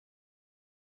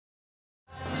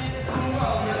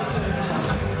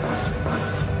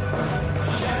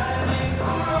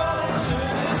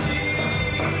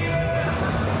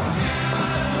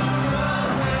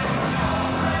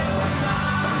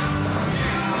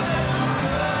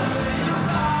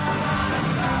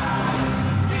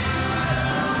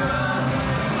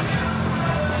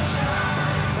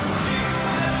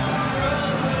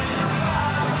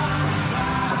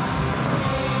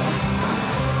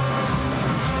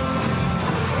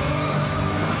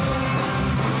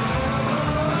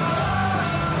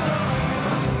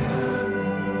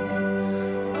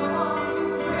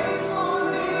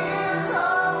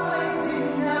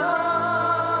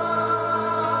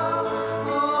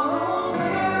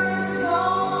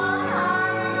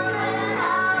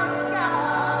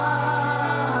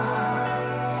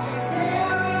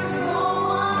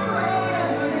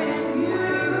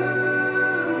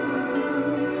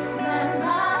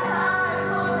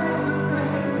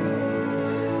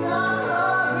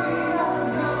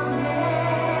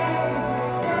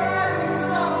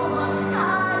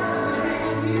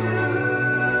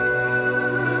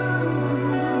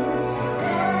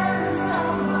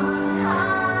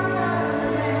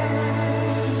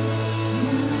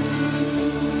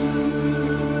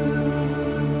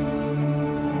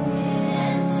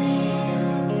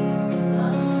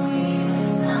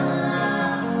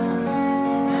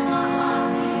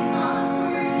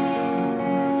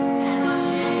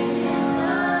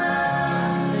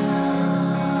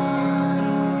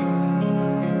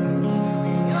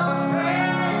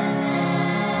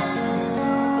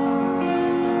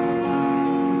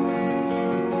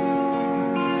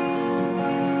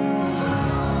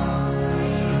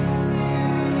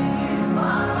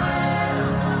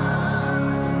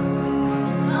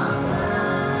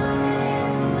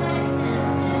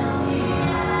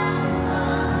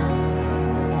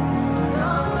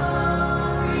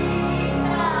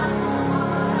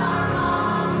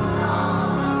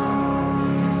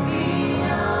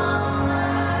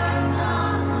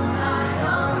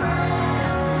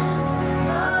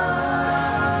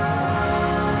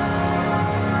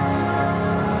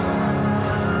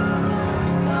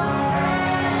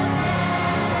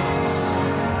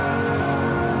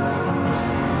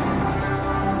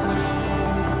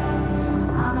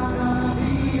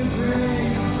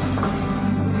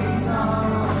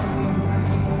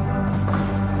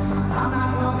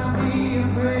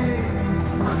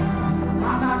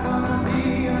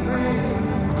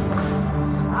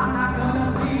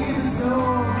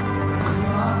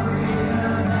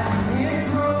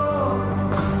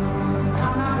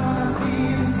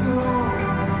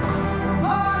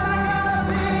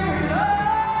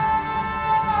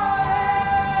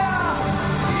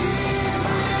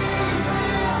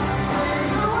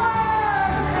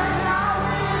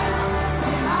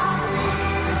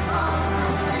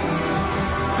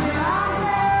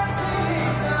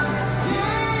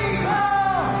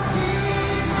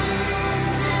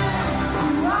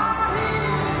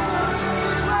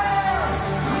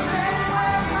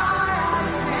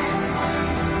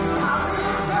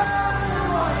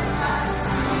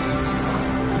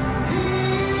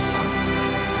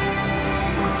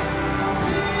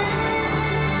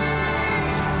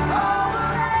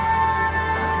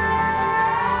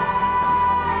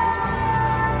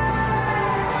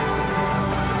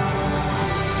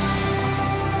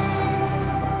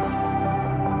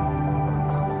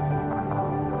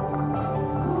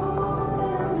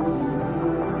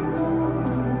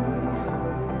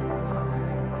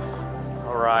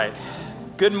right.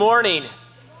 Good morning.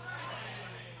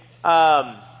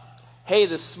 Hey,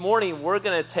 this morning we're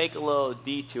going to take a little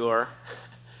detour.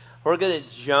 We're going to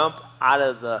jump out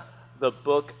of the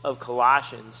book of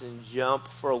Colossians and jump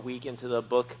for a week into the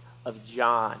book of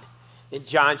John. In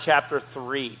John chapter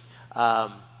 3.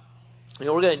 We're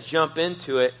going to jump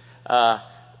into it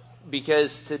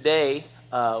because today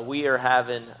we are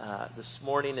having this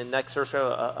morning and next Thursday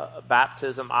a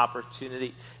baptism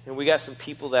opportunity. And we got some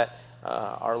people that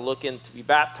are looking to be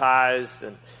baptized,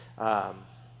 and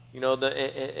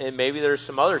and maybe there's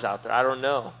some others out there. I don't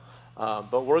know,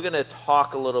 but we're going to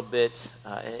talk a little bit.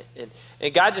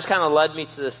 And God just kind of led me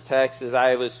to this text as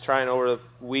I was trying over the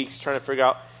weeks, trying to figure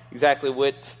out exactly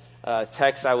what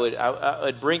text I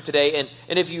would bring today.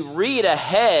 And if you read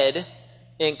ahead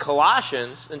in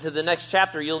Colossians into the next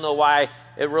chapter, you'll know why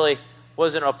it really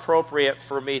wasn't appropriate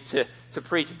for me to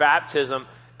preach baptism.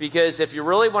 Because if you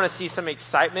really want to see some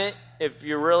excitement, if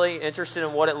you're really interested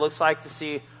in what it looks like to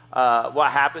see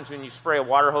what happens when you spray a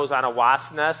water hose on a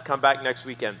wasp nest, come back next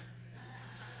weekend.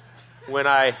 When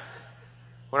I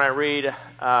read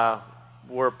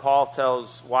where Paul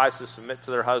tells wives to submit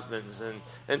to their husbands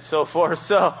and so forth,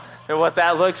 so and what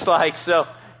that looks like. So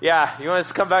yeah, you want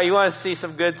to come back, you want to see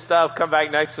some good stuff, come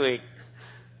back next week.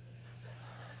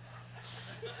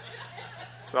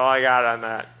 That's all I got on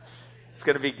that. It's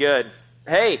going to be good.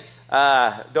 Hey,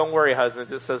 don't worry,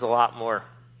 husbands. It says a lot more.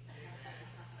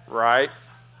 Right?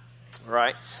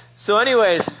 So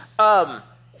anyways, so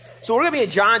we're going to be in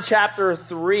John chapter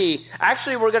 3.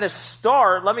 Actually, we're going to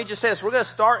start, let me just say this. We're going to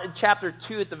start in chapter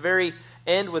 2 at the very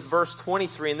end with verse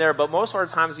 23 in there. But most of our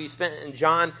times we spent in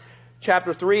John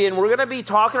chapter 3. And we're going to be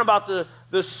talking about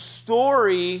the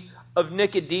story of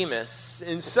Nicodemus.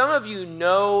 And some of you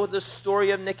know the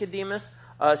story of Nicodemus.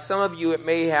 Some of you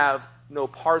may have know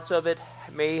parts of it,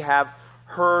 may have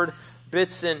heard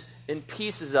bits and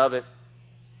pieces of it.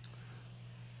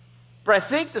 But I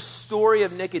think the story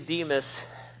of Nicodemus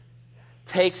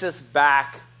takes us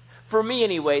back, for me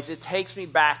anyways, it takes me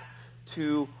back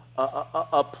to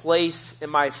a place in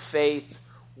my faith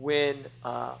when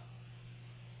I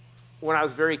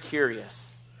was very curious.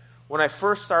 When I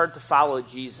first started to follow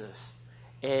Jesus.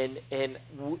 And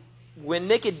when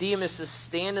Nicodemus is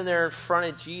standing there in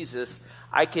front of Jesus,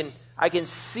 I can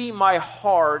see my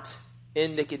heart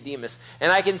in Nicodemus.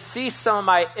 And I can see some of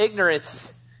my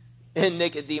ignorance in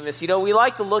Nicodemus. We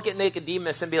like to look at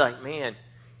Nicodemus and be like, man,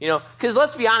 because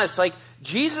let's be honest, like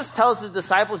Jesus tells his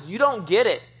disciples, you don't get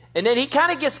it. And then he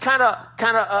kind of gets kind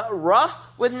of rough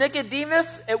with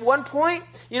Nicodemus at one point,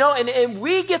 and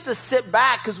we get to sit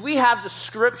back because we have the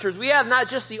scriptures. We have not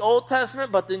just the Old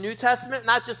Testament, but the New Testament,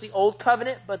 not just the Old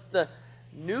Covenant, but the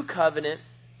New Covenant.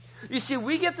 You see,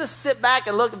 we get to sit back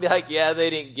and look and be like, yeah, they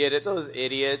didn't get it, those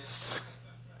idiots.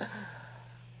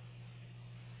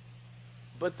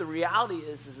 But the reality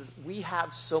is we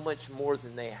have so much more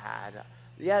than they had.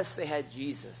 Yes, they had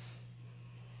Jesus.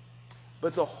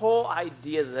 But the whole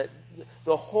idea that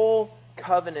the whole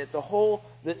covenant,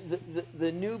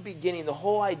 the new beginning, the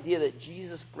whole idea that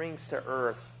Jesus brings to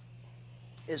earth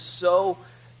is so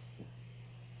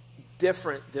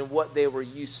different than what they were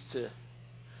used to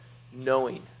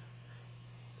knowing,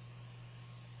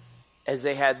 as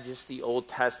they had just the Old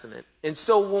Testament. And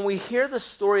so when we hear the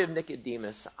story of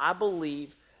Nicodemus, I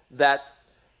believe that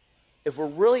if we're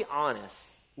really honest,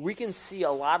 we can see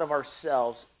a lot of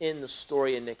ourselves in the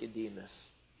story of Nicodemus.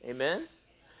 Amen?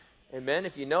 Amen.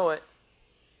 If you know it,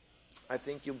 I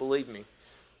think you'll believe me.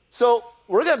 So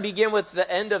we're going to begin with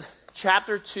the end of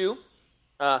chapter 2,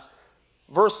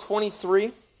 verse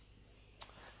 23.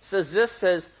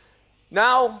 Says,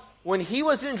 now when he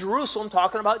was in Jerusalem,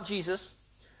 talking about Jesus,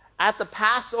 at the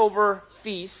Passover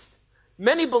feast,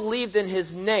 many believed in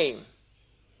his name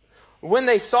when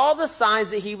they saw the signs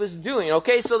that he was doing.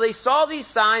 Okay, so they saw these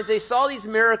signs, they saw these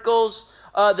miracles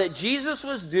that Jesus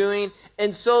was doing,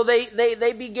 and so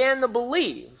they began to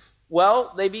believe.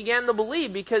 Well, they began to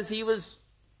believe because he was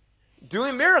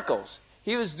doing miracles.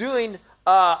 He was doing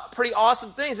pretty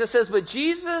awesome things. It says, but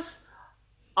Jesus,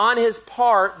 on his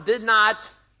part, did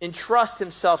not entrust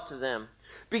himself to them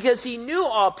because he knew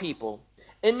all people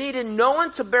and needed no one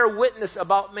to bear witness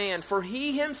about man, for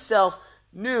he himself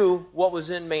knew what was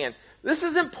in man. This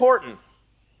is important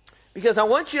because I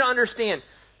want you to understand,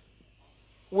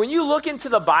 when you look into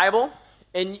the Bible,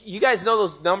 and you guys know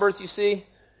those numbers you see?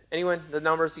 Anyone, the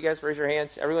numbers, you guys raise your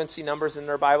hands. Everyone see numbers in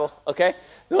their Bible? Okay?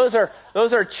 Those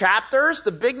are chapters.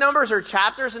 The big numbers are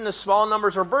chapters and the small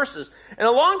numbers are verses. And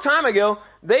a long time ago,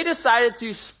 they decided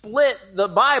to split the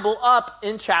Bible up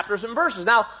in chapters and verses.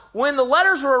 Now, when the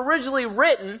letters were originally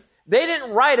written, They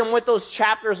didn't write them with those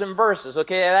chapters and verses,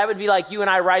 okay? That would be like you and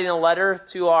I writing a letter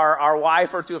to our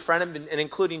wife or to a friend and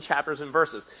including chapters and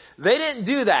verses. They didn't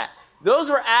do that. Those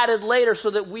were added later so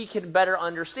that we could better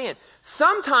understand.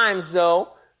 Sometimes, though,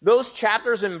 those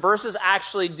chapters and verses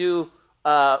actually do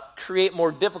create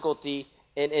more difficulty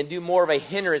and do more of a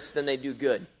hindrance than they do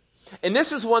good. And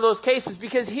this is one of those cases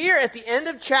because here at the end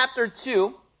of chapter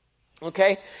 2,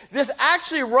 okay, this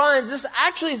actually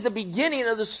is the beginning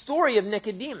of the story of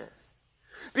Nicodemus.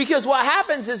 Because what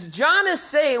happens is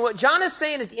what John is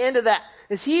saying at the end of that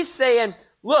is he's saying,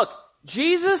 look,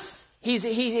 Jesus,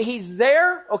 he's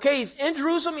there, okay, he's in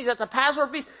Jerusalem, he's at the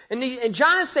Passover feast, and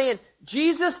John is saying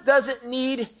Jesus doesn't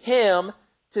need him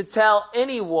to tell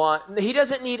anyone, he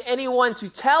doesn't need anyone to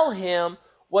tell him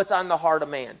what's on the heart of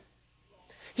man.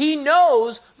 He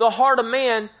knows the heart of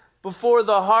man before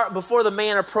the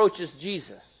man approaches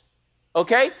Jesus.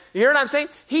 Okay? You hear what I'm saying?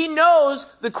 He knows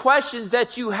the questions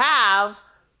that you have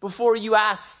before you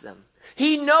ask them.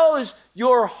 He knows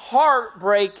your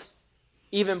heartbreak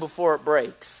even before it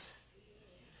breaks.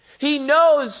 He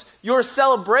knows your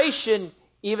celebration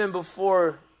even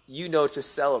before you know to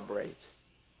celebrate.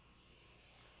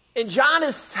 And John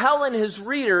is telling his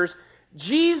readers,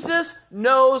 Jesus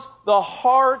knows the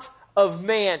heart of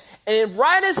man. And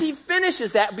right as he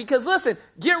finishes that, because listen,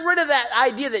 get rid of that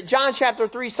idea that John chapter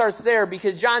 3 starts there,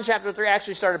 because John chapter 3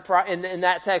 actually started in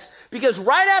that text. Because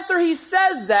right after he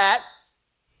says that,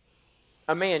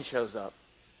 a man shows up.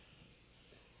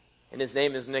 And his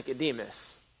name is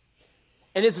Nicodemus.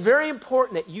 And it's very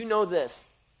important that you know this.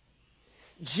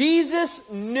 Jesus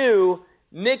knew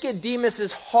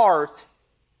Nicodemus's heart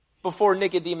before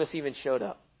Nicodemus even showed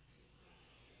up.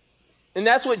 And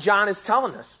that's what John is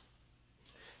telling us.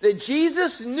 That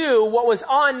Jesus knew what was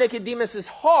on Nicodemus's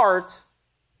heart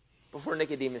before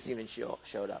Nicodemus even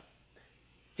showed up.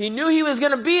 He knew he was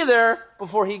going to be there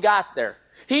before he got there.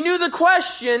 He knew the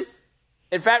question.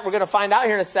 In fact, we're going to find out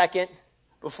here in a second,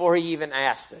 before he even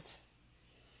asked it.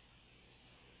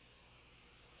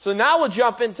 So now we'll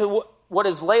jump into what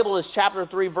is labeled as chapter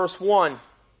 3, verse 1.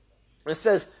 It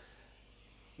says,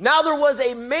 now there was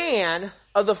a man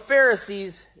of the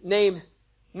Pharisees named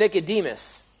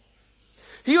Nicodemus.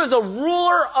 He was a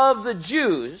ruler of the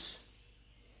Jews.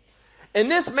 And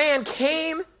this man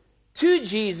came to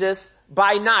Jesus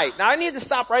by night. Now I need to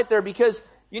stop right there because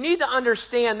you need to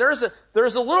understand there's a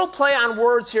little play on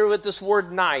words here with this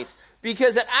word night,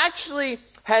 because it actually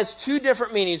has two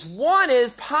different meanings. One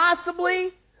is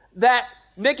possibly that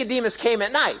Nicodemus came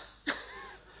at night.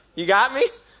 You got me?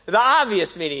 The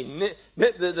obvious meaning.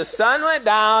 The sun went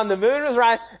down, the moon was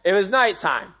rising, it was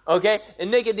nighttime, okay?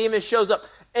 And Nicodemus shows up.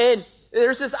 And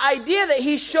there's this idea that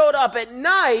he showed up at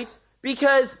night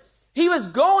because he was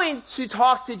going to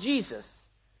talk to Jesus.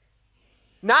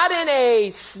 Not in a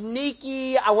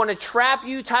sneaky, I want to trap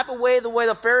you type of way, the way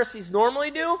the Pharisees normally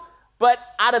do, but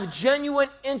out of genuine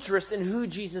interest in who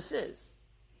Jesus is.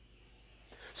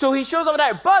 So he shows up at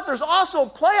night. But there's also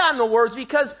play on the words,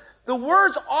 because the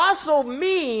words also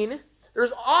mean,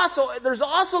 there's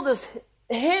also this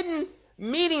hidden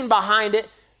meaning behind it,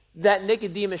 that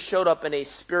Nicodemus showed up in a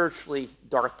spiritually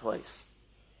dark place.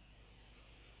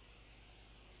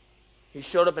 He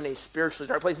showed up in a spiritually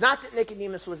dark place. Not that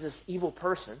Nicodemus was this evil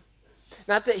person.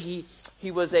 Not that he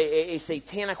was a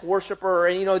satanic worshiper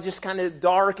or, just kind of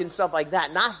dark and stuff like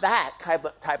that. Not that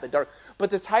type of dark. But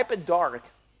the type of dark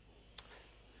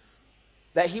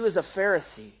that he was a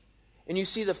Pharisee. And you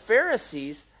see, the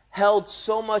Pharisees held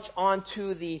so much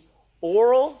onto the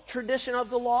oral tradition of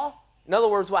the law. In other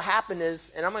words, what happened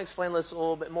is, and I'm going to explain this a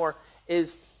little bit more,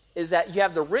 is that you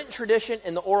have the written tradition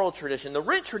and the oral tradition. The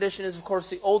written tradition is, of course,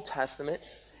 the Old Testament.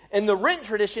 And the written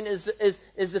tradition is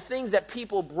the things that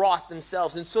people brought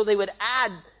themselves. And so they would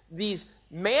add these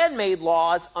man-made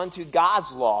laws unto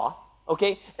God's law,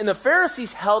 okay? And the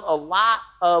Pharisees held a lot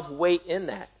of weight in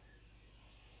that.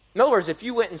 In other words, if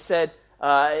you went and said,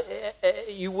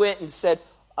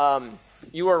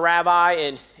 you were a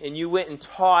rabbi and you went and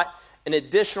taught an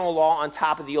additional law on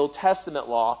top of the Old Testament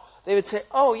law, they would say,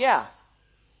 oh, yeah,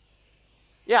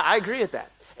 I agree with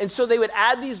that. And so they would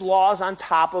add these laws on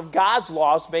top of God's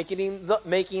laws,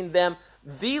 making them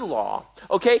the law,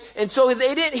 okay? And so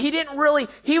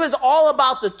he was all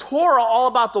about the Torah, all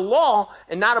about the law,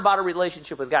 and not about a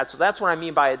relationship with God. So that's what I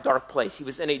mean by a dark place. He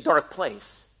was in a dark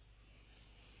place.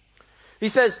 He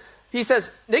says,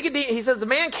 the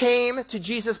man came to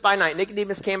Jesus by night.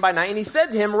 Nicodemus came by night, and he said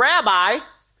to him, Rabbi,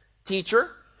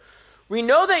 teacher, we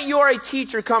know that you are a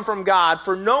teacher come from God,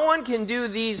 for no one can do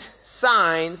these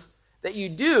signs that you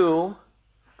do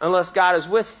unless God is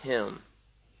with him.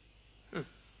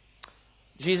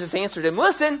 Jesus answered him,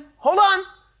 listen, hold on.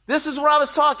 This is what I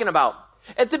was talking about.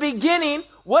 At the beginning,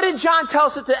 what did John tell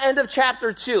us at the end of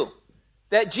chapter 2?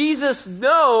 That Jesus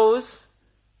knows.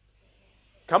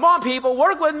 Come on, people,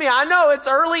 work with me. I know it's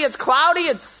early, it's cloudy,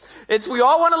 it's we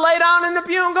all want to lay down in the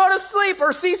pew and go to sleep,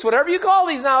 or seats, whatever you call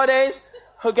these nowadays.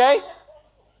 Okay?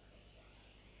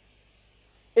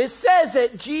 It says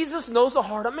that Jesus knows the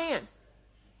heart of man.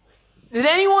 Did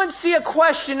anyone see a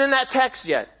question in that text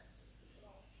yet?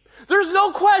 There's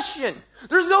no question.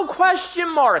 There's no question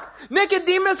mark.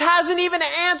 Nicodemus hasn't even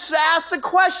asked the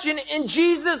question, and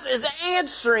Jesus is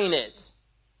answering it.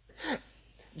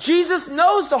 Jesus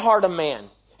knows the heart of man.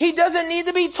 He doesn't need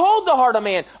to be told the heart of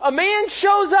man. A man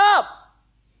shows up.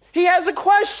 He has a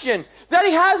question that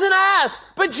he hasn't asked,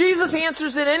 but Jesus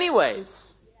answers it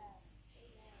anyways.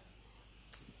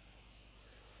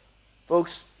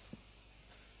 Folks,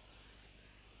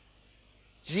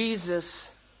 Jesus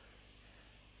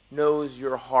knows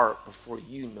your heart before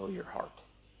you know your heart.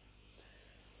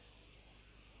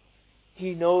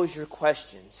 He knows your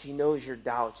questions. He knows your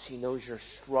doubts. He knows your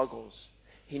struggles.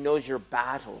 He knows your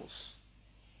battles.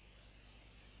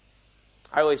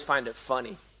 I always find it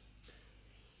funny.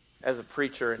 As a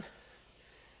preacher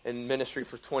in ministry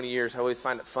for 20 years, I always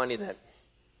find it funny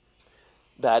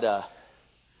that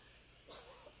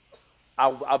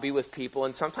I'll be with people,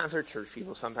 and sometimes they're church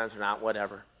people, sometimes they're not,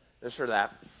 whatever, this or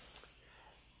that.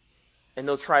 And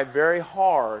they'll try very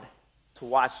hard to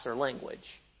watch their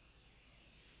language.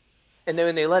 And then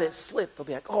when they let it slip, they'll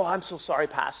be like, "Oh, I'm so sorry,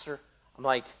 Pastor." I'm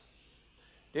like,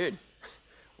 dude,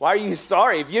 why are you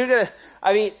sorry? If you're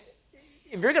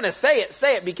going to say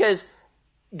it, because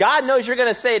God knows you're going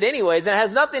to say it anyways, and it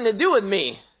has nothing to do with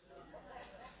me.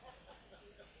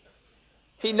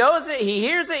 He knows it. He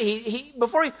hears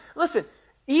it. Listen,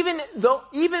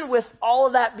 even with all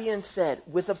of that being said,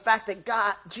 with the fact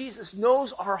that Jesus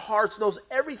knows our hearts, knows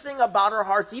everything about our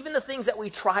hearts, even the things that we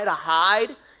try to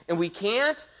hide and we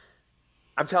can't,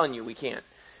 I'm telling you, we can't.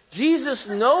 Jesus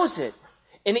knows it.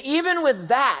 And even with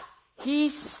that, he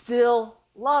still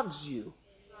loves you.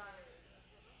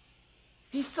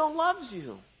 He still loves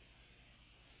you.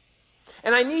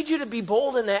 And I need you to be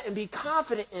bold in that and be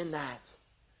confident in that.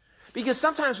 Because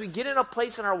sometimes we get in a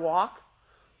place in our walk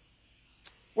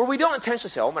where we don't intentionally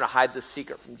say, "Oh, I'm going to hide this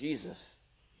secret from Jesus."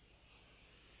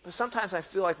 But sometimes I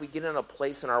feel like we get in a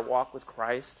place in our walk with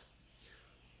Christ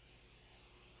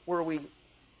where we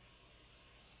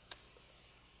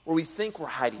think we're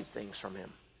hiding things from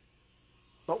him.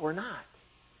 But we're not.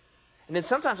 And then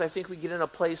sometimes I think we get in a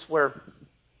place where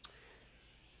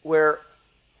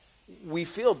we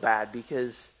feel bad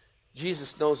because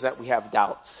Jesus knows that we have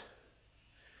doubts.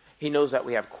 He knows that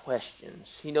we have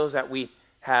questions. He knows that we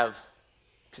have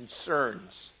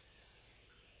concerns.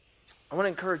 I want to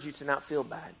encourage you to not feel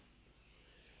bad.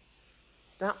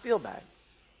 Not feel bad.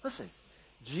 Listen,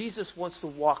 Jesus wants to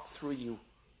walk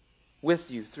with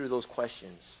you through those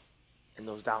questions and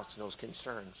those doubts and those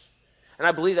concerns. And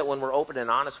I believe that when we're open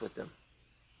and honest with him,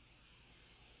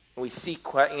 and we seek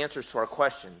answers to our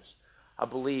questions, I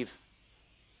believe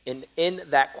in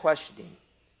that questioning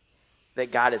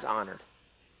that God is honored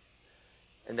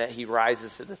and that he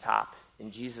rises to the top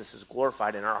and Jesus is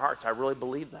glorified in our hearts. I really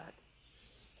believe that.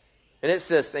 And it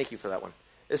says, thank you for that one.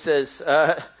 It says,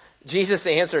 Jesus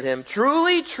answered him,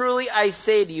 "Truly, truly, I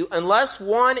say to you, unless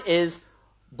one is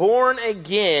born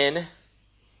again,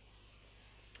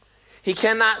 he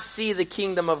cannot see the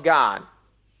kingdom of God."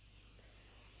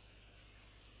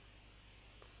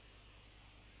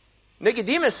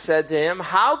 Nicodemus said to him,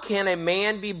 "How can a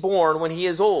man be born when he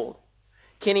is old?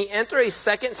 Can he enter a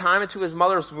second time into his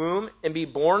mother's womb and be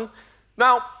born?"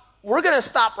 Now, we're going to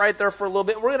stop right there for a little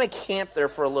bit. We're going to camp there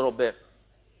for a little bit.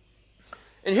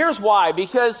 And here's why.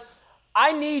 Because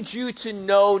I need you to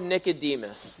know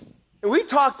Nicodemus. And we've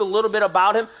talked a little bit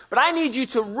about him, but I need you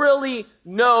to really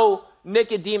know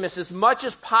Nicodemus as much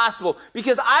as possible,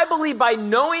 because I believe by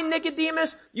knowing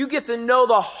Nicodemus, you get to know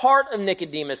the heart of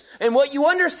Nicodemus. And what you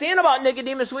understand about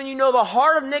Nicodemus when you know the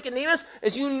heart of Nicodemus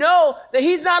is you know that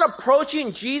he's not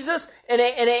approaching Jesus in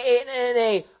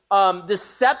a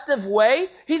deceptive way.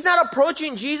 He's not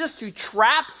approaching Jesus to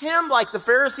trap him like the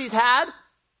Pharisees had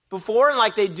before and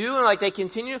like they do and like they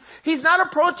continue. He's not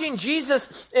approaching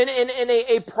Jesus in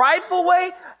a prideful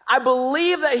way. I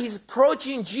believe that he's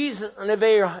approaching Jesus in a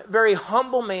very, very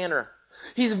humble manner.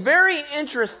 He's very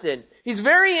interested. He's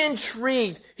very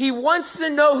intrigued. He wants to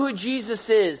know who Jesus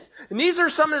is. And these are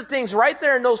some of the things right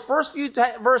there in those first few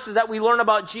verses that we learn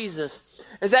about Jesus,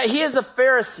 is that he is a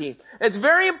Pharisee. It's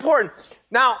very important.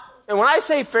 Now, and when I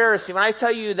say Pharisee, when I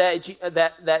tell you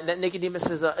that Nicodemus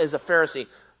is a Pharisee,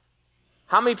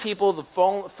 how many people, the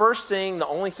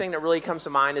only thing that really comes to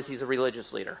mind is he's a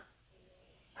religious leader?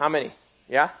 How many?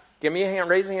 Yeah? Give me a hand.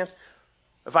 Raise a hand.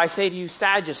 If I say to you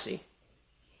Sadducee,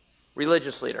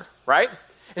 religious leader, right?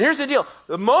 And here's the deal.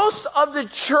 Most of the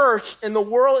church in the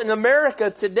world, in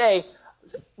America today,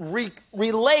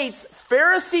 relates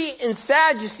Pharisee and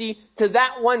Sadducee to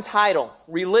that one title,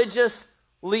 religious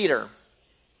leader.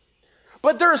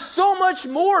 But there's so much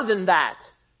more than that.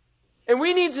 And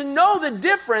we need to know the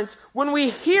difference when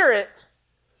we hear it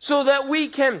so that we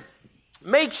can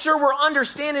make sure we're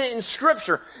understanding it in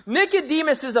Scripture.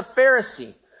 Nicodemus is a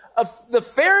Pharisee. The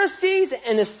Pharisees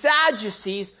and the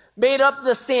Sadducees made up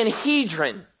the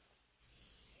Sanhedrin.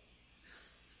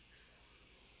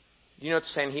 Do you know what the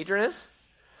Sanhedrin is?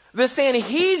 The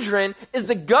Sanhedrin is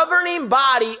the governing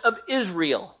body of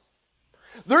Israel.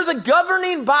 They're the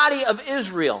governing body of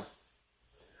Israel.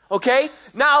 Okay?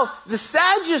 Now, the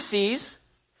Sadducees,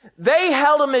 they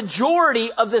held a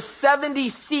majority of the 70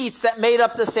 seats that made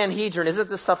up the Sanhedrin. Isn't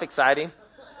this stuff exciting?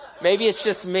 Maybe it's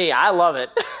just me. I love it.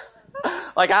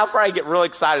 Like, I'll probably get real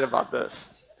excited about this.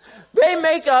 They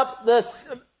make up,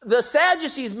 the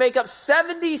Sadducees make up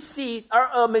 70 seats, or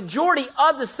a majority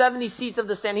of the 70 seats of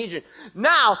the Sanhedrin.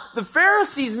 Now, the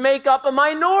Pharisees make up a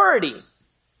minority.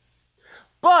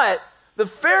 But the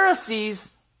Pharisees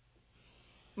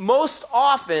most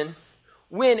often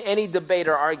win any debate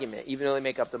or argument, even though they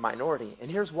make up the minority.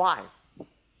 And here's why.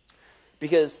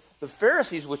 Because the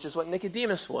Pharisees, which is what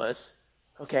Nicodemus was,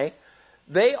 okay,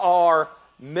 they are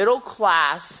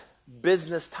middle-class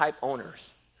business-type owners.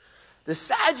 The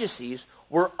Sadducees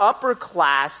were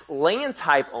upper-class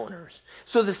land-type owners.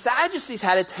 So the Sadducees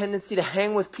had a tendency to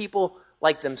hang with people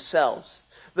like themselves.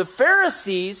 The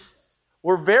Pharisees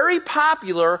were very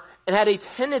popular and had a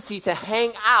tendency to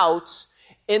hang out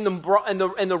in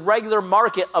the regular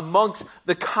market amongst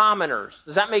the commoners.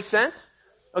 Does that make sense?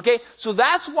 Okay, so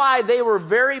that's why they were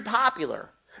very popular.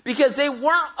 Because they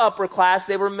weren't upper class,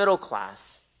 they were middle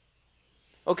class.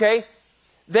 Okay?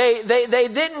 They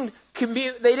didn't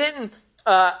commute, they didn't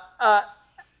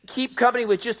keep company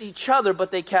with just each other,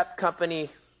 but they kept company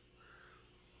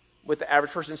with the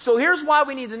average person. So here's why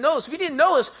we need to know this. We need to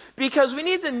know this because we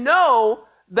need to know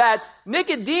that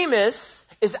Nicodemus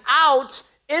is out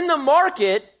in the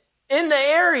market, in the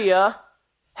area,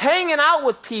 hanging out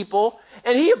with people,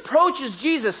 and he approaches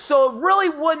Jesus. So it really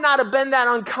would not have been that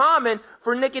uncommon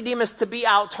for Nicodemus to be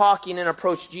out talking and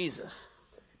approach Jesus,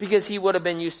 because he would have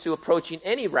been used to approaching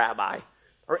any rabbi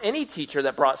or any teacher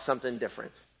that brought something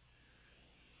different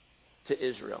to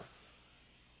Israel.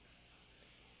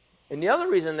 And the other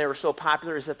reason they were so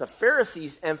popular is that the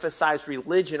Pharisees emphasized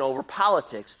religion over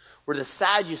politics, where the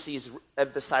Sadducees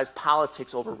emphasized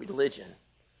politics over religion.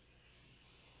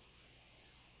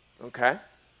 Okay?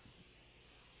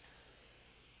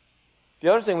 The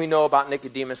other thing we know about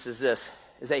Nicodemus is this,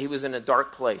 is that he was in a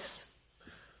dark place.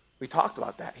 We talked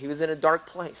about that. He was in a dark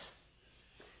place.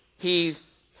 He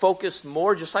focused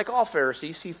more, just like all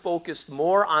Pharisees, he focused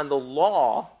more on the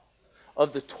law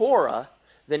of the Torah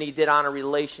than he did on a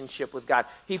relationship with God.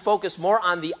 He focused more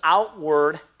on the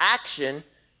outward action and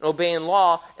obeying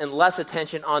law and less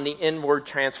attention on the inward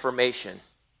transformation.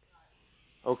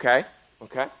 Okay?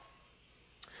 Okay?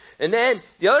 And then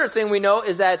the other thing we know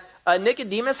is that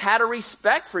Nicodemus had a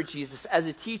respect for Jesus as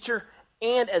a teacher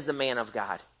and as a man of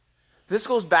God. This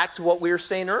goes back to what we were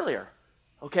saying earlier.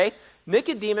 Okay?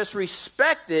 Nicodemus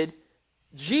respected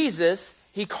Jesus.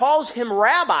 He calls him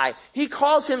rabbi. He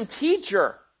calls him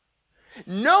teacher.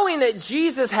 Knowing that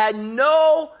Jesus had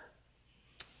no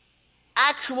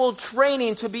actual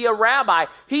training to be a rabbi,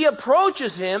 he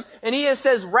approaches him and he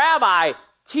says, Rabbi,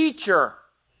 teacher.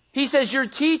 He says, you're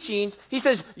teaching. He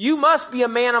says, you must be a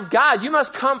man of God. You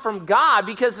must come from God,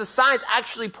 because the signs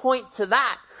actually point to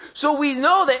that. So we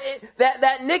know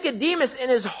that Nicodemus in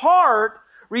his heart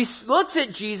looks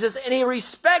at Jesus and he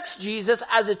respects Jesus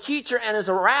as a teacher and as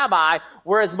a rabbi,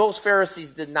 whereas most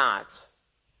Pharisees did not.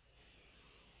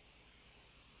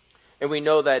 And we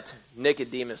know that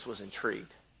Nicodemus was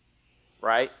intrigued,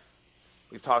 right?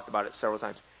 We've talked about it several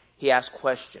times. He asked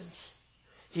questions.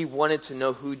 He wanted to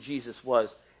know who Jesus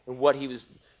was and what he was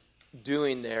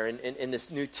doing there in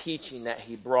this new teaching that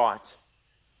he brought.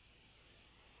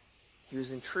 He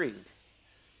was intrigued.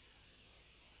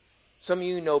 Some of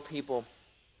you know people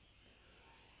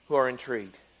who are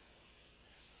intrigued.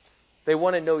 They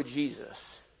want to know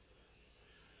Jesus,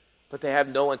 but they have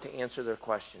no one to answer their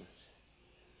questions.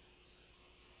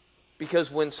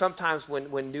 Because sometimes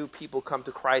when new people come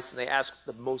to Christ and they ask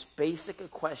the most basic of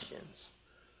questions,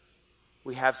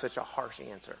 we have such a harsh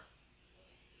answer.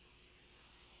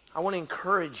 I want to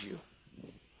encourage you.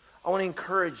 I want to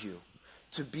encourage you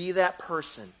to be that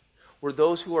person where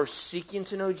those who are seeking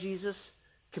to know Jesus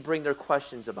can bring their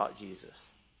questions about Jesus.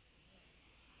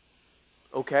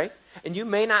 okay? And you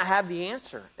may not have the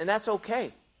answer, and that's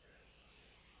okay.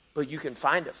 But you can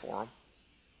find it for them.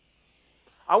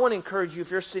 I want to encourage you,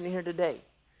 if you're sitting here today,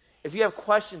 if you have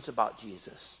questions about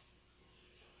Jesus,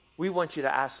 we want you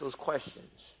to ask those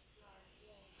questions.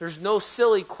 There's no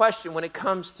silly question when it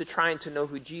comes to trying to know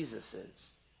who Jesus is.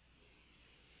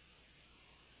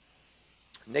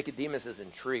 Nicodemus is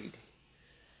intrigued.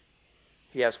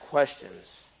 He has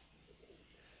questions.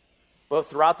 But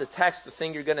throughout the text, the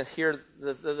thing you're going to hear,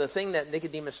 the thing that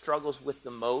Nicodemus struggles with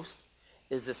the most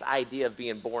is this idea of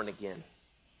being born again.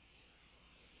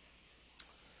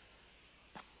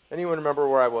 Anyone remember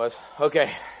where I was?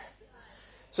 Okay.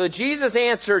 So Jesus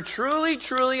answered, "Truly,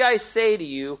 truly, I say to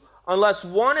you, unless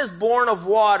one is born of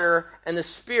water and the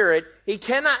Spirit, he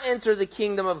cannot enter the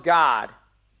kingdom of God.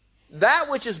 That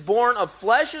which is born of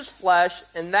flesh is flesh,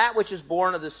 and that which is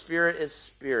born of the Spirit is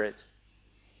spirit."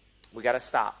 We got to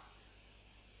stop.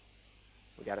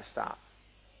 We got to stop.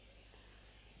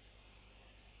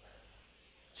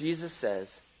 Jesus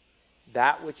says,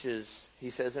 that which is, he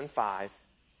says in 5,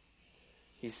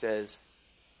 he says,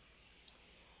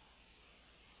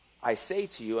 "I say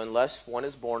to you, unless one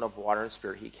is born of water and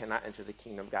spirit, he cannot enter the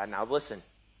kingdom of God." Now listen,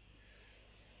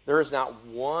 there is not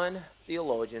one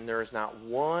theologian, there is not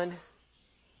one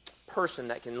person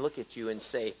that can look at you and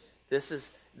say, this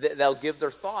is, they'll give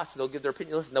their thoughts, they'll give their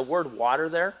opinion. Listen, the word water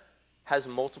there has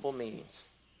multiple meanings.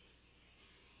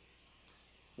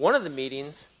 One of the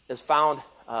meanings is found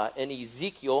in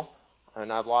Ezekiel,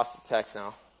 and I've lost the text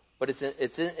now, but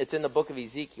it's in the book of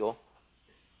Ezekiel.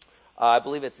 I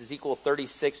believe it's Ezekiel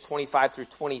 36, 25 through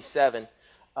 27,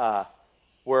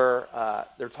 where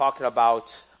they're talking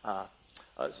about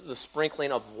the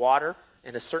sprinkling of water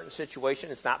in a certain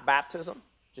situation. It's not baptism,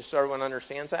 just so everyone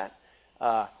understands that.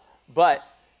 But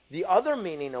the other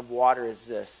meaning of water is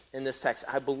this, in this text.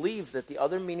 I believe that the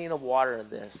other meaning of water in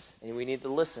this, and we need to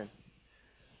listen,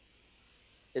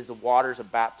 is the waters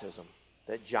of baptism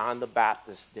that John the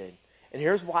Baptist did. And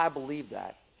here's why I believe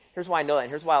that. Here's why I know that. And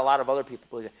here's why a lot of other people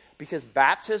believe it. Because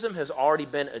baptism has already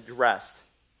been addressed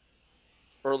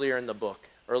earlier in the book,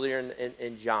 earlier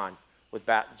in John, with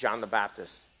John the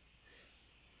Baptist.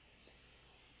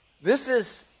 This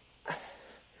is,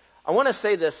 I want to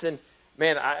say this, and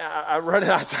man, I run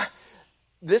out of time.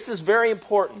 This is very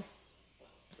important,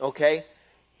 okay?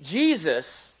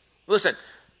 Jesus, listen,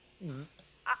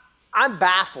 I'm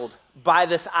baffled by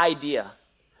this idea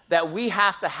that we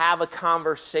have to have a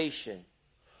conversation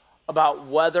about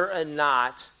whether or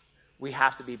not we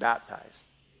have to be baptized.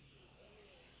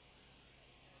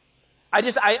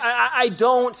 I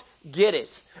don't get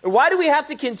it. Why do we have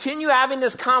to continue having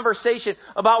this conversation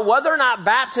about whether or not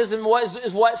baptism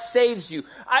is what saves you?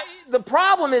 The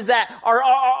problem is that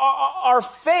our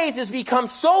faith has become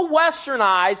so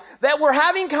westernized that we're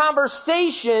having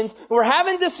conversations, we're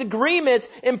having disagreements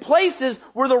in places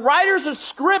where the writers of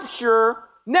Scripture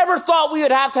never thought we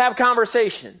would have to have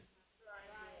conversation.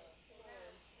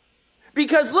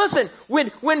 Because listen,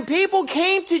 when people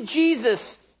came to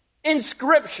Jesus in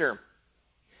Scripture,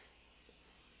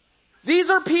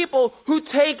 these are people who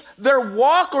take their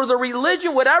walk or their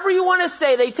religion, whatever you want to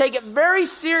say, they take it very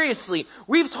seriously.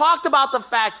 We've talked about the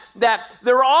fact that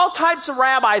there are all types of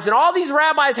rabbis, and all these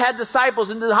rabbis had disciples,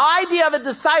 and the idea of a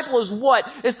disciple is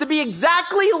what? Is to be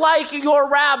exactly like your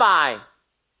rabbi.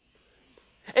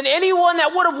 And anyone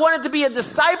that would have wanted to be a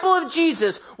disciple of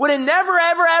Jesus would have never,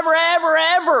 ever, ever, ever,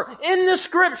 ever in the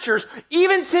Scriptures,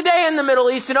 even today in the Middle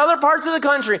East and other parts of the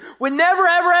country, would never,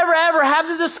 ever, ever, ever have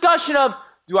the discussion of,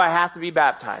 do I have to be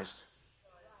baptized?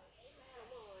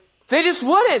 They just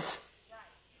wouldn't.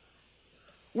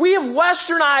 We have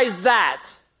westernized that.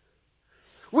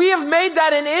 We have made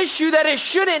that an issue that it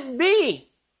shouldn't be.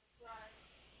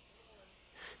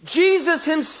 Jesus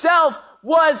himself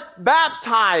was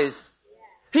baptized.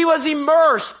 He was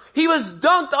immersed. He was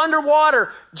dunked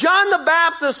underwater. John the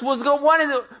Baptist was the one.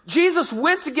 Jesus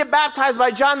went to get baptized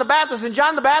by John the Baptist, and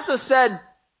John the Baptist said,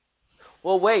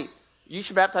 well, wait, you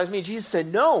should baptize me. Jesus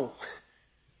said, no.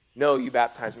 No, you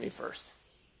baptize me first.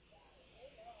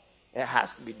 It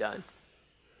has to be done.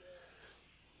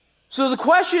 So the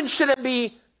question shouldn't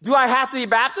be, do I have to be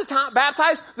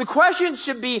baptized? The question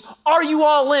should be, are you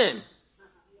all in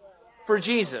for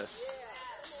Jesus?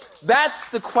 That's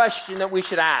the question that we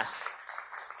should ask.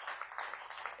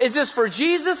 Is this for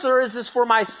Jesus or is this for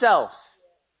myself?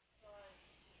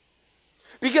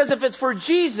 Because if it's for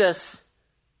Jesus,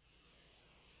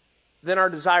 then our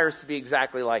desire is to be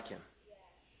exactly like him.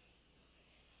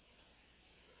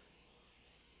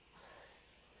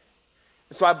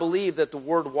 And so I believe that the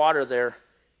word water there,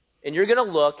 and you're going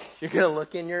to look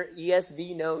in your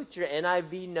ESV notes, your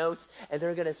NIV notes, and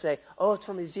they're going to say, oh, it's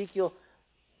from Ezekiel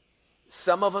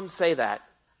Some of them say that.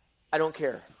 I don't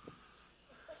care.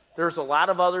 There's a lot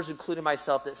of others, including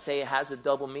myself, that say it has a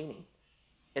double meaning.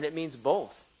 And it means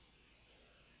both.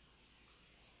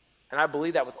 And I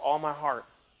believe that with all my heart.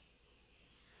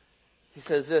 He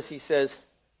says this, he says,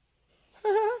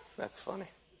 that's funny.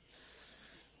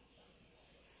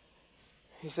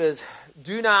 He says,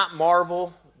 do not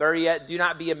marvel, better yet, do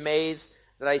not be amazed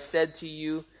that I said to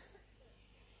you,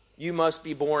 you must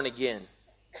be born again.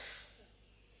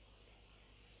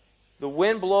 The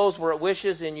wind blows where it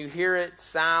wishes, and you hear its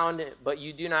sound, but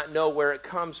you do not know where it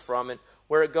comes from and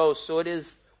where it goes. So it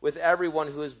is with everyone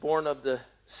who is born of the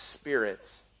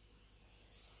Spirit.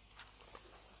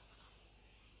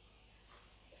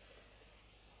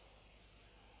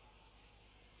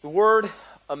 The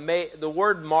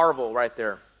word marvel right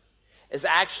there is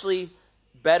actually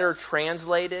better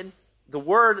translated.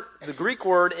 The Greek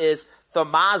word is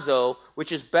thaumazo,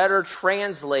 which is better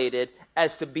translated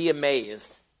as to be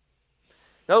amazed.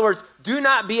 In other words, do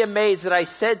not be amazed that I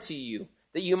said to you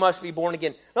that you must be born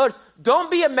again. In other words,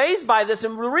 don't be amazed by this.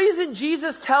 And the reason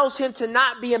Jesus tells him to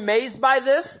not be amazed by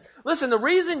this, listen, the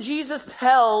reason Jesus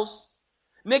tells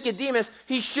Nicodemus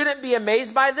he shouldn't be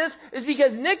amazed by this is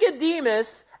because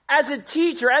Nicodemus, as a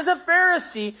teacher, as a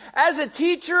Pharisee, as a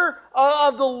teacher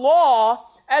of the law,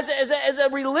 as a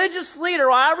religious leader,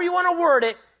 however you want to word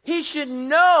it, he should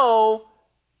know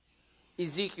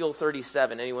Ezekiel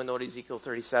 37. Anyone know what Ezekiel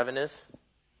 37 is?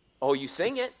 Oh, you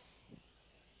sing it.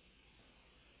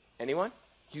 Anyone?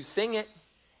 You sing it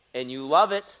and you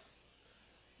love it.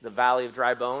 The Valley of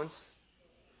Dry Bones.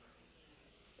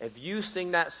 If you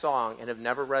sing that song and have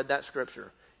never read that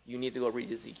scripture, you need to go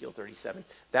read Ezekiel 37.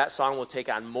 That song will take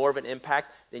on more of an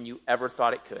impact than you ever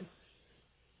thought it could.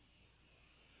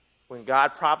 When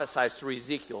God prophesies through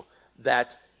Ezekiel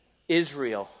that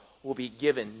Israel will be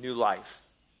given new life.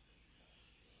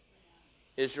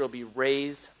 Israel will be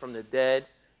raised from the dead.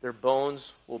 Their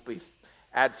bones will be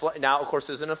add flesh. Now, of course,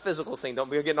 this isn't a physical thing. Don't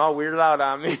be getting all weirded out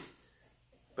on me.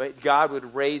 But God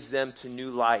would raise them to new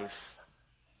life.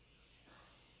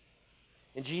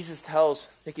 And Jesus tells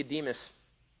Nicodemus,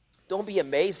 don't be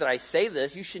amazed that I say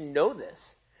this. You should know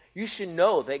this. You should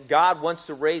know that God wants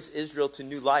to raise Israel to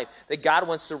new life. That God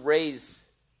wants to raise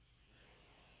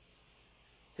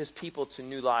his people to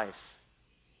new life.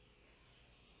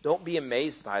 Don't be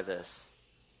amazed by this.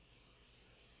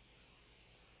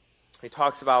 He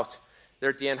talks about there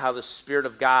at the end how the Spirit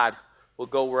of God will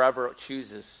go wherever it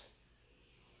chooses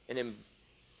and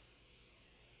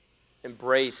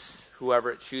embrace whoever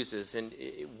it chooses. And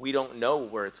we don't know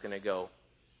where it's going to go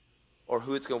or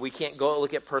who it's going to. We can't go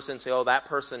look at a person and say, oh, that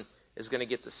person is going to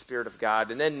get the Spirit of God.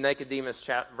 And then Nicodemus,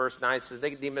 verse 9 says,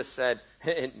 Nicodemus said,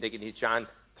 John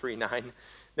 3:9,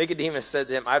 Nicodemus said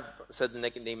to him, I've said to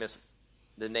Nicodemus,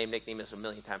 the name Nicodemus a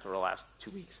million times over the last 2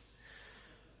 weeks.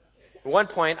 At one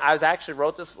point, I was actually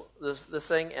wrote this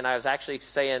thing, and I was actually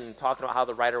talking about how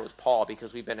the writer was Paul,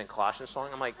 because we've been in Colossians long.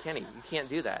 I'm like, Kenny, you can't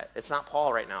do that. It's not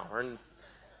Paul right now.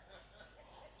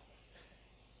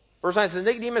 Verse 9 says,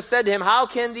 Nicodemus said to him, how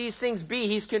can these things be?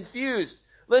 He's confused.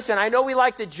 Listen, I know we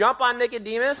like to jump on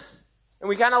Nicodemus, and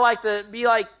we kind of like to be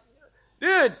like,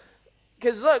 dude,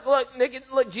 because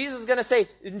look, Jesus is going to say,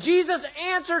 Jesus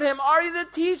answered him, are you the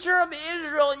teacher of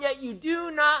Israel, and yet you do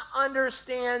not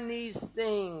understand these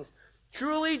things?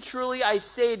 Truly, truly, I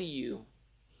say to you,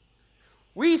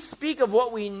 we speak of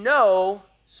what we know,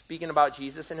 speaking about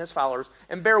Jesus and his followers,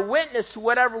 and bear witness to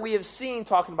whatever we have seen,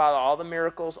 talking about all the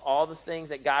miracles, all the things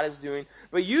that God is doing.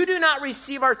 But you do not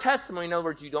receive our testimony. In other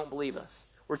words, you don't believe us.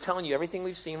 We're telling you everything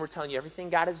we've seen. We're telling you everything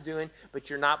God is doing, but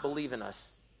you're not believing us.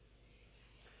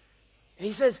 And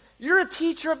he says, you're a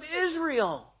teacher of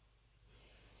Israel.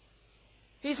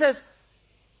 He says,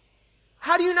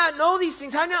 how do you not know these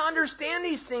things? How do you not understand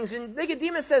these things? And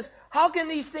Nicodemus says, how can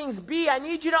these things be? I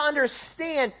need you to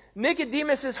understand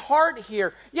Nicodemus' heart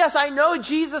here. Yes, I know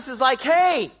Jesus is like,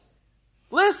 hey,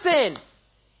 listen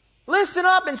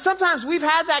up. And sometimes we've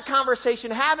had that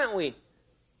conversation, haven't we?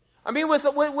 I mean,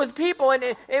 with people, and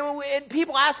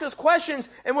people ask us questions,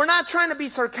 and we're not trying to be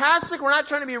sarcastic, we're not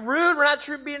trying to be rude, we're not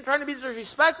trying to be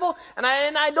disrespectful, and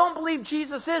I don't believe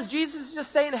Jesus is. Jesus is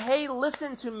just saying, hey,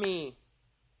 listen to me,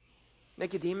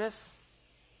 Nicodemus.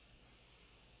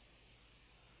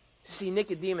 See,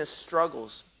 Nicodemus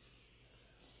struggles.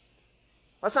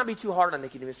 Let's not be too hard on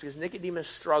Nicodemus, because Nicodemus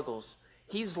struggles.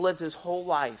 He's lived his whole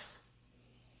life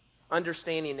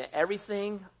understanding that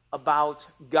everything about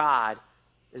God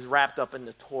is wrapped up in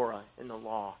the Torah, in the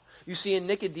law. You see, in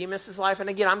Nicodemus' life, and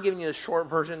again, I'm giving you the short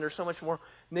version, there's so much more.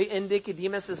 In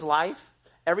Nicodemus' life,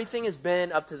 everything has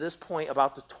been up to this point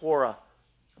about the Torah,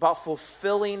 about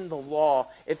fulfilling the law.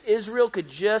 If Israel could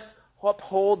just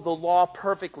uphold the law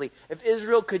perfectly, if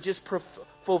Israel could just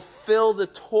fulfill the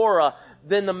Torah,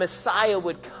 then the Messiah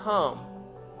would come.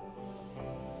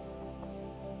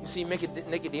 You see,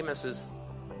 Nicodemus is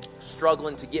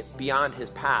struggling to get beyond his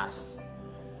past.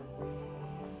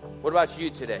 What about you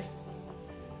today?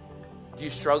 Do you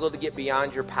struggle to get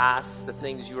beyond your past, the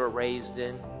things you were raised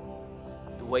in,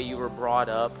 the way you were brought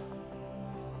up?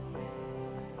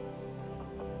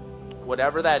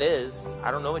 Whatever that is,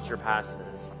 I don't know what your past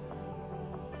is.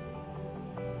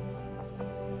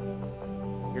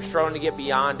 You're struggling to get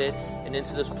beyond it and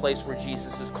into this place where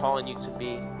Jesus is calling you to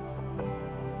be.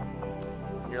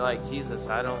 And you're like, Jesus,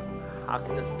 how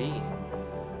can this be?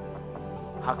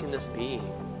 How can this be?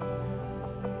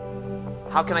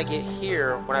 How can I get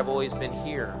here when I've always been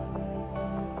here?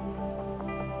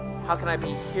 How can I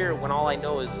be here when all I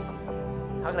know is,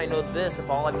 how can I know this if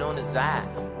all I've known is that?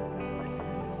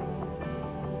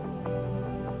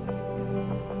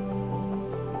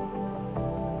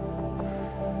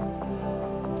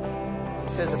 He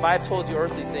says, if I have told you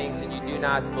earthly things and you do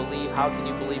not believe, how can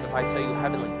you believe if I tell you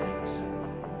heavenly things?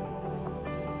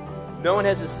 No one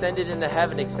has ascended into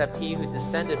heaven except he who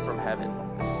descended from heaven,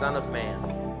 the Son of Man,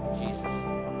 Jesus.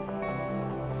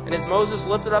 And as Moses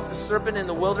lifted up the serpent in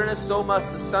the wilderness, so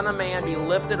must the Son of Man be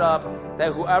lifted up,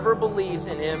 that whoever believes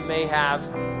in him may have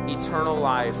eternal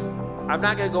life. I'm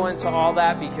not going to go into all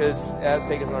that because that'll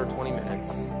take us another 20 minutes.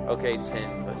 Okay,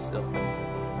 10, but still.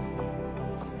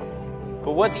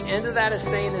 But what the end of that is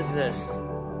saying is this,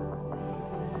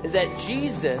 is that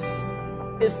Jesus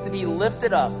is to be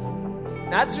lifted up.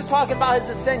 Not just talking about his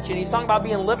ascension. He's talking about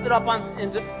being lifted up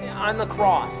on the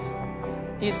cross.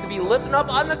 He's to be lifted up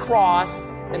on the cross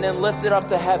and then lifted up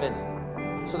to heaven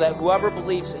so that whoever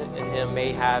believes in him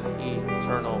may have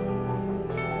eternal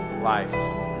life.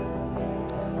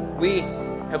 We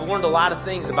have learned a lot of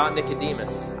things about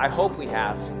Nicodemus. I hope we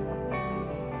have.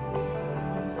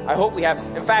 I hope we have.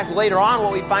 In fact, later on,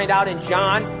 what we find out in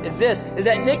John is this, is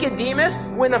that Nicodemus,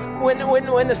 when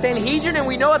the Sanhedrin, and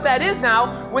we know what that is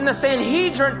now, when the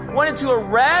Sanhedrin wanted to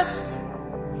arrest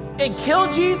and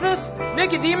kill Jesus,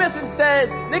 Nicodemus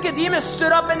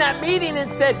stood up in that meeting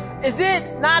and said, is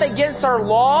it not against our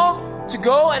law to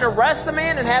go and arrest a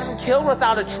man and have him killed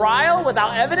without a trial,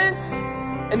 without evidence?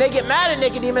 And they get mad at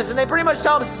Nicodemus and they pretty much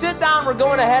tell him, sit down, we're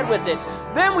going ahead with it.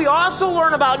 Then we also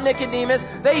learn about Nicodemus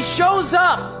that he shows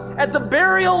up at the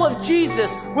burial of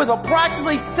Jesus with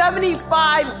approximately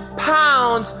 75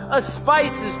 pounds of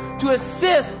spices to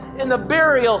assist in the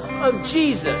burial of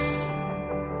Jesus.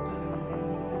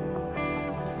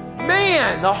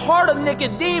 Man, the heart of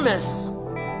Nicodemus.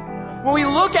 When we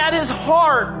look at his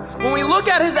heart, when we look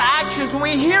at his actions, when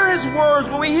we hear his words,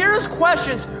 when we hear his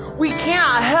questions, we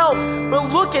can't help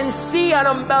but look and see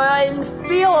and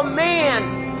feel a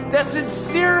man that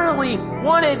sincerely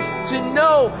wanted to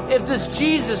know if this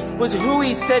Jesus was who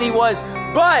he said he was.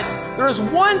 But there's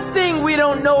one thing we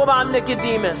don't know about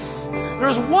Nicodemus.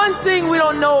 There's one thing we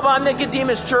don't know about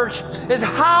Nicodemus, church, is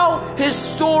how his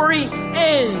story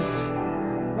ends.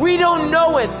 We don't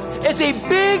know it. It's a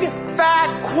big,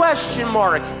 fat question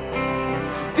mark.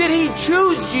 Did he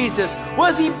choose Jesus?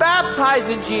 Was he baptized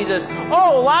in Jesus?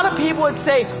 Oh, a lot of people would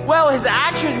say, well, his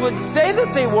actions would say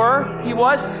that he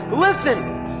was.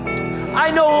 Listen, I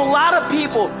know a lot of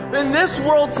people in this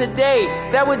world today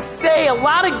that would say a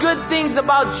lot of good things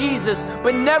about Jesus,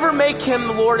 but never make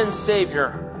him Lord and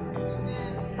Savior.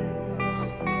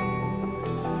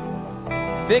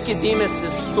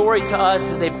 Nicodemus' story to us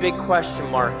is a big question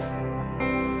mark.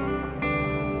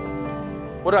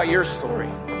 What about your story?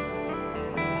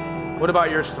 What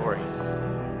about your story?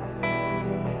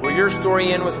 Will your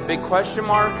story end with a big question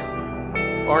mark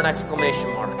or an exclamation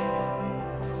mark?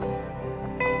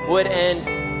 Will it end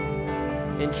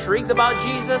intrigued about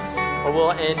Jesus, or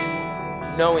will it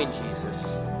end knowing Jesus?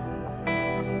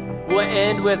 Will it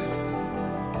end with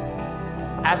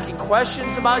asking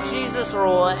questions about Jesus, or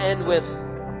will it end with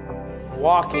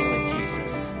walking with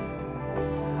Jesus?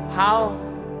 How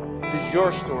does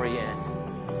your story end?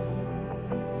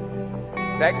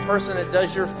 That person that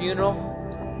does your funeral,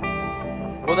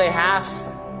 will they have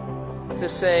to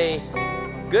say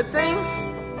good things?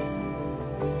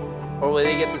 Or will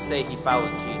they get to say he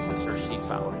followed Jesus or she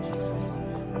followed Jesus?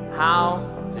 How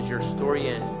does your story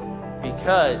end?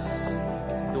 Because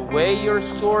the way your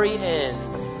story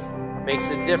ends makes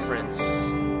a difference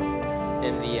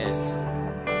in the end.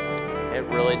 It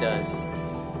really does.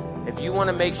 If you want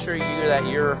to make sure that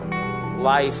your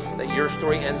life, that your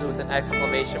story ends with an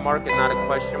exclamation mark and not a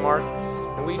question mark,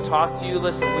 and we talk to you,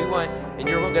 listen, and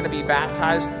you're going to be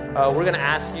baptized, we're going to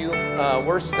ask you,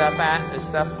 where's Steph at? Is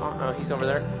Steph, he's over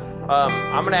there.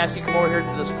 I'm going to ask you to come over here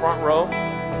to this front row.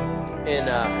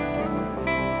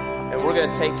 And we're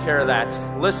going to take care of that.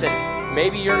 Listen,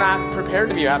 maybe you're not prepared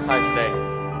to be baptized today,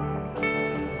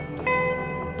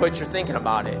 but you're thinking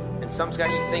about it, and something's got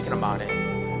you thinking about it,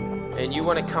 and you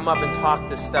want to come up and talk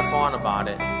to Stefan about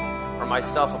it, or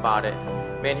myself about it.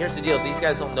 Man, here's the deal. These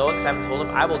guys don't know it because I haven't told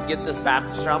them. I will get this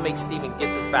baptistry. I'll make Stephen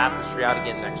get this baptistry out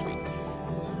again next week.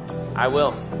 I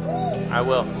will.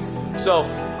 So,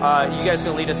 you guys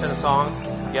gonna lead us in a song?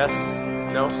 Yes?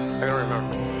 No? I don't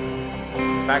remember.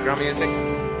 Background music?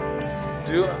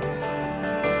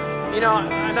 I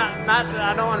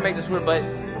don't want to make this weird, but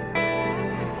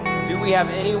do we have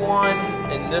anyone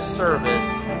in this service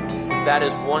that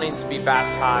is wanting to be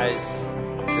baptized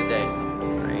today?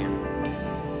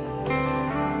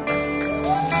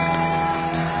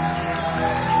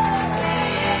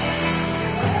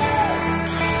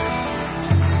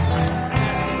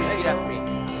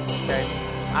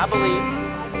 I believe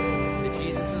that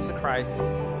Jesus is the Christ,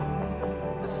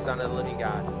 the Son of the living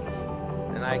God,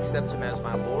 and I accept him as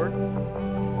my Lord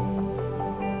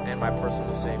and my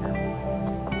personal Savior.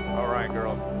 All right,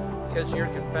 girl. Because of your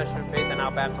confession of faith, and I'll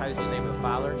baptize you in the name of the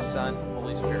Father, Son,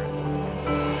 Holy Spirit.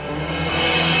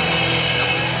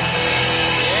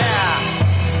 Yeah.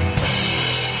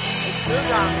 It's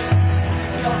moved on me.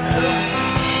 Feel it move?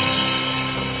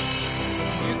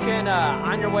 You can,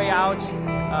 on your way out,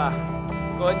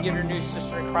 go ahead and give your new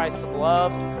sister in Christ some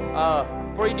love.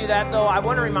 Before you do that, though, I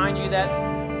want to remind you that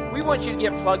we want you to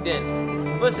get plugged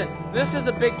in. Listen, this is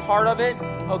a big part of it,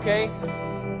 okay?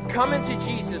 Coming to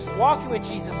Jesus, walking with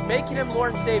Jesus, making him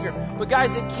Lord and Savior. But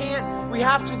guys, we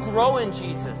have to grow in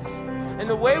Jesus. And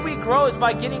the way we grow is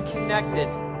by getting connected.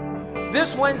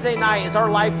 This Wednesday night is our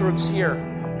life groups here.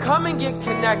 Come and get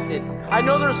connected. I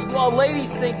know there's a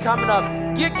ladies thing coming up.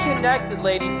 Get connected,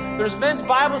 ladies. There's men's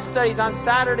Bible studies on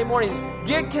Saturday mornings.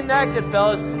 Get connected,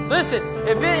 fellas. Listen,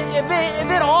 if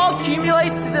it all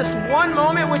accumulates to this one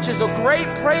moment, which is a great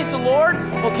praise the Lord,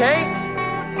 okay?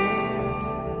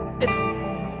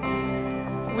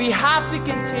 We have to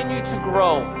continue to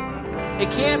grow. It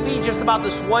can't be just about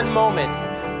this one moment.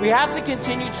 We have to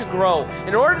continue to grow.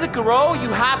 In order to grow, you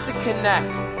have to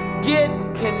connect. Get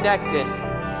connected.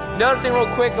 Another thing real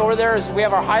quick over there is we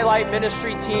have our Highlight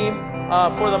Ministry team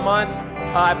for the month.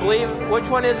 I believe, which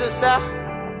one is it, Steph?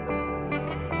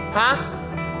 Huh?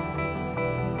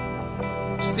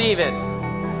 Steven.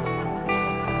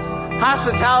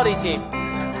 Hospitality team.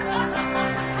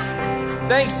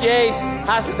 Thanks, Jade.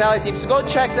 Hospitality team. So go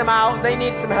check them out. They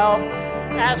need some help.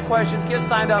 Ask questions. Get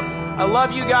signed up. I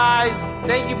love you guys.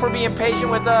 Thank you for being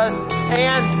patient with us.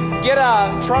 And get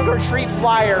a trunk or treat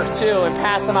flyer, too, and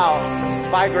pass them out.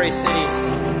 Bye, Grace City.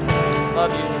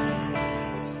 Love you.